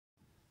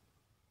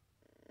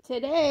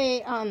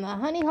Today on the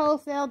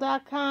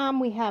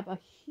honeyWholesale.com we have a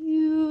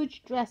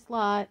huge dress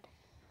lot.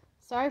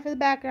 Sorry for the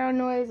background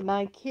noise,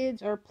 my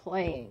kids are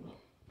playing.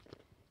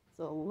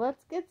 So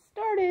let's get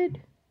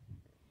started.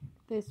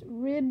 This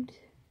ribbed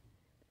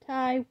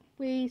tie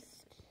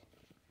waist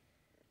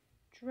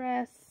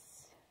dress.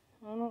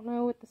 I don't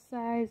know what the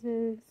size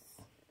is.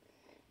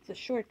 It's a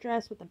short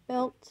dress with a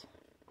belt.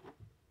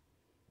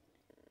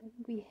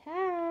 We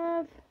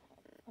have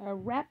a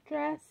wrap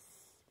dress.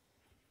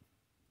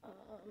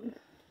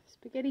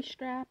 Spaghetti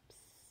straps,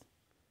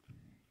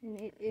 and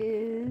it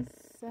is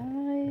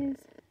size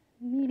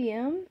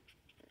medium.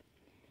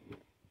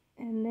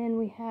 And then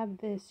we have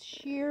this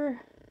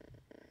sheer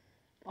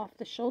off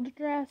the shoulder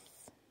dress.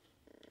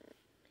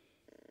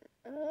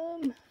 I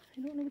don't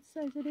know what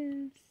size it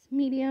is.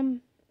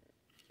 Medium.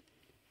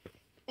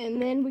 And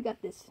then we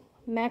got this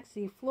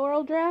maxi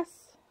floral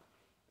dress,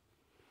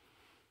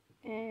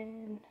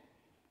 and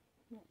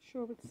I'm not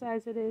sure what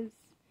size it is.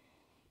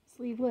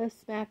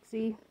 Sleeveless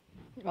maxi.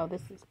 Oh,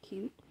 this is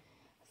cute.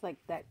 It's like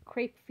that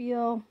crepe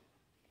feel.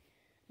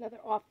 Another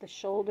off the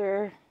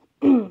shoulder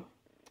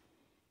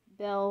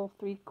bell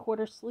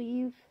 3/4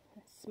 sleeve,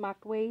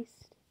 smocked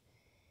waist,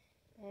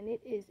 and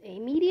it is a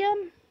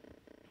medium.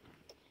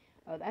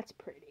 Oh, that's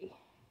pretty.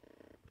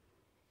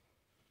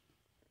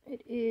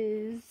 It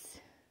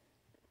is,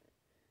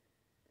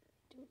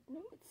 don't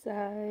know what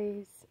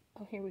size.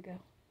 Oh, here we go.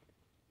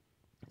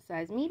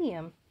 Size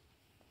medium.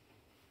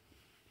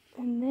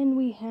 And then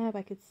we have,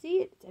 I could see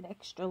it, it's an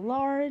extra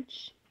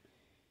large,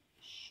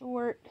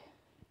 short,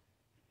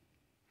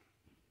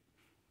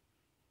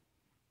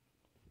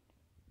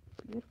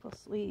 beautiful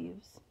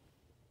sleeves.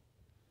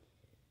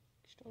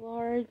 Extra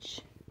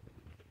large.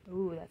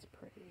 Ooh, that's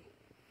pretty.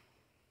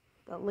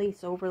 The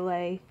lace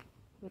overlay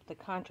with the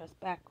contrast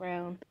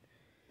background.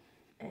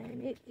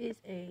 And it is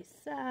a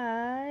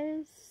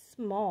size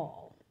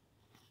small.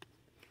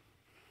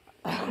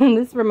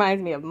 This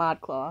reminds me of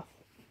ModCloth.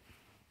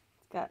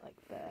 It's got like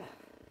the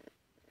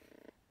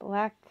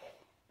black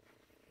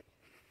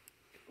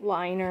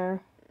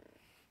liner,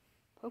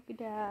 polka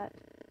dot.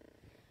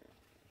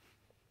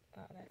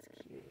 Oh, that's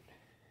cute.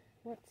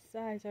 What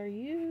size are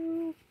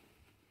you?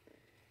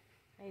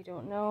 I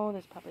don't know.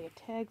 There's probably a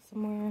tag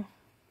somewhere.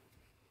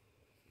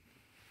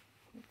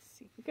 Let's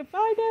see if we can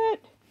find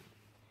it.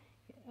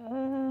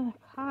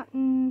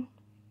 Cotton.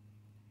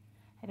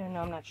 I don't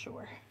know. I'm not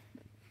sure.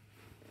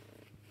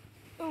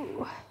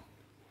 Ooh.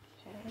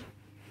 Okay.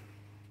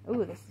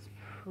 Ooh, this is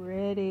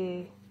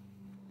pretty.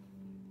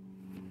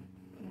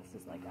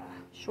 This is like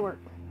a short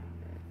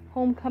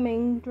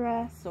homecoming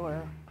dress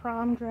or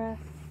prom dress.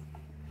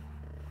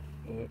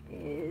 It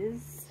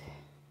is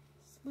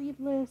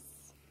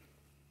sleeveless.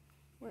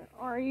 Where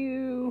are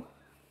you?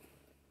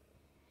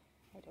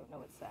 I don't know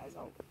what size.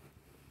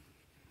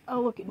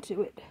 I'll look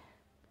into it.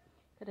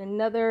 Got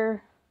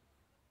another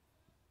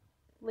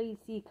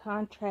lacy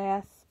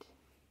contrast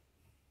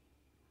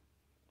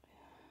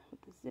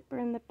with the zipper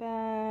in the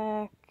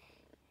back.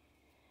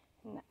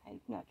 I'm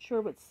not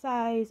sure what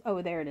size.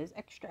 Oh, there it is.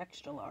 Extra,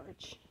 extra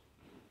large.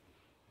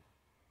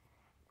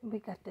 We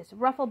got this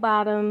ruffle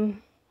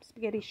bottom,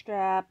 spaghetti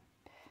strap,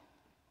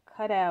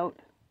 cut out.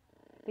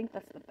 I think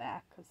that's the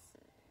back because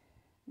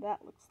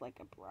that looks like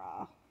a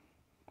bra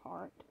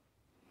part.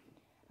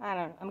 I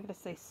don't know. I'm going to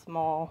say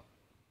small.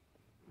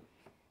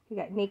 We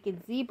got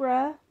naked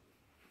zebra.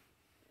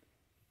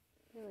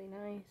 Really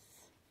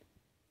nice.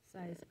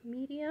 Size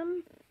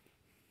medium.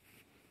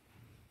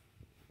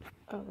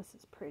 Oh, this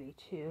is pretty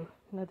too.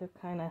 Another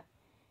kind of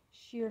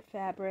sheer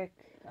fabric.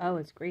 Oh,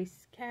 it's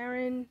Grace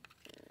Karen.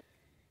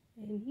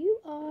 And you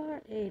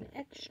are an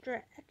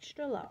extra,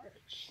 extra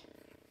large.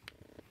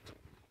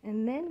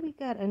 And then we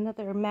got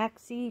another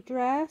maxi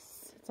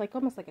dress. It's like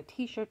almost like a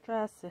t-shirt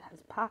dress. It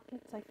has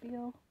pockets, I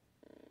feel.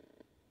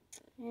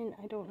 And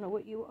I don't know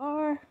what you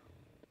are.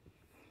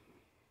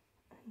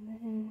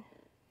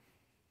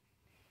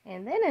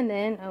 And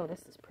then, oh,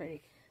 this is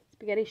pretty.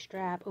 Spaghetti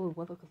strap. Oh,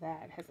 well, look at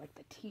that. It has like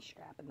the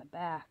T-strap in the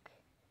back.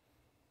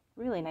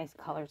 Really nice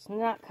color. It's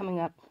not coming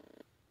up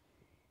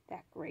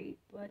that great,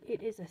 but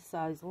it is a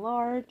size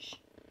large.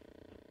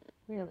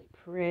 Really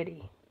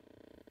pretty.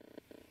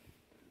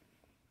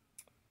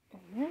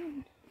 And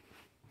then,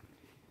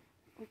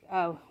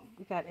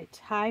 we got a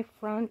tie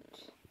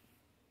front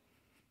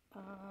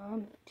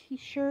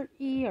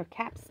t-shirt-y or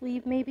cap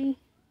sleeve maybe.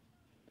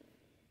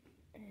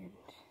 And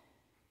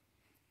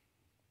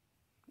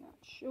not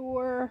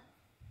sure.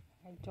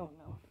 I don't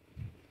know.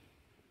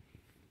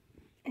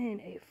 And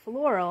a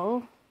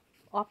floral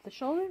off the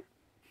shoulder.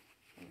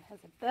 And it has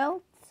a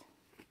belt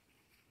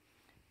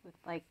with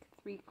like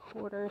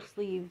 3/4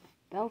 sleeve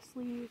bell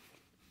sleeve.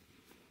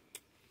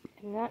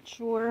 I'm not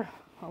sure.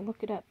 I'll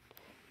look it up.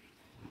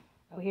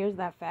 Oh, here's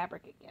that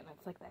fabric again.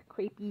 It's like that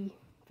crepey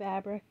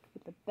fabric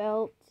with the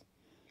belt.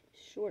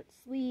 Short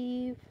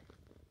sleeve.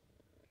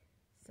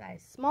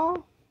 Size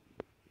small.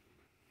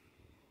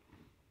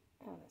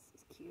 Oh, this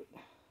is cute.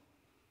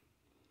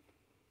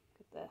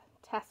 Got the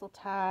tassel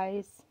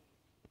ties.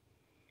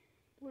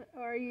 What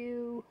are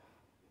you?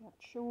 Not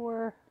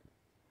sure.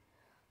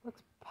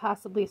 Looks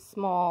possibly a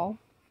small.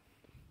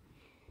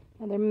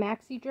 Another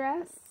maxi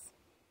dress.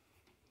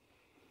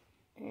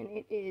 And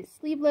it is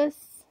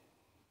sleeveless.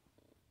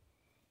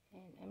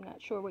 And I'm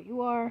not sure what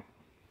you are.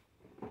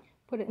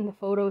 Put it in the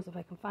photos if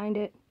I can find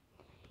it.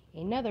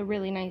 Another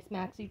really nice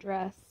maxi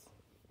dress.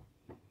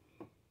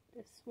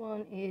 This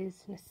one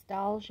is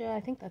Nostalgia. I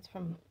think that's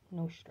from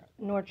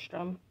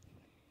Nordstrom.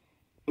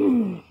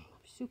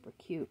 Super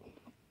cute.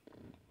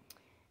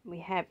 We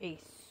have a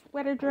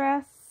sweater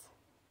dress,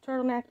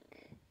 turtleneck,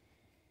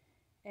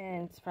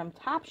 and it's from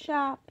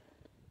Topshop.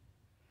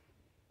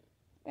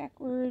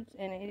 Backwards,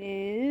 and it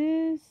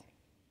is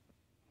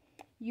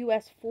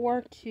US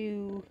 4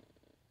 to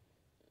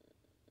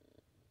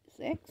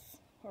 6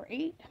 or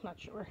 8, I'm not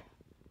sure.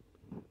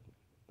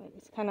 But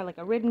it's kind of like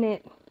a rib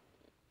knit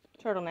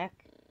turtleneck.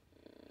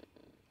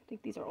 I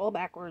think these are all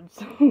backwards.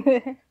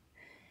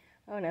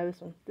 Oh no,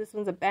 this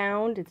one's a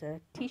bound. It's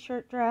a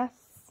t-shirt dress.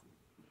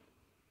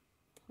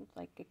 It's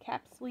like a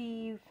cap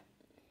sleeve,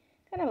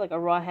 kind of like a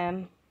raw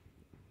hem.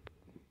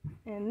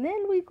 And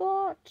then we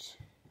got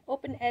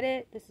Open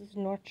Edit. This is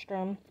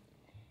Nordstrom.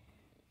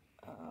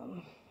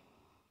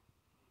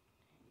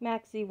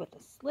 Maxi with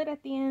a slit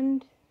at the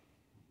end.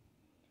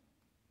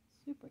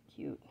 Super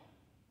cute.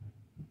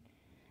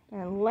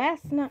 And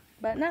last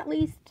but not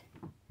least,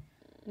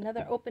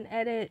 another Open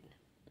Edit,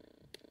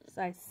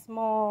 size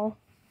small,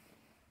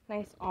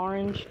 nice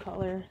orange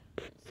color,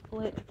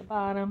 split at the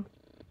bottom.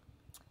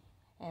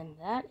 And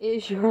that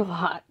is your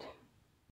lot.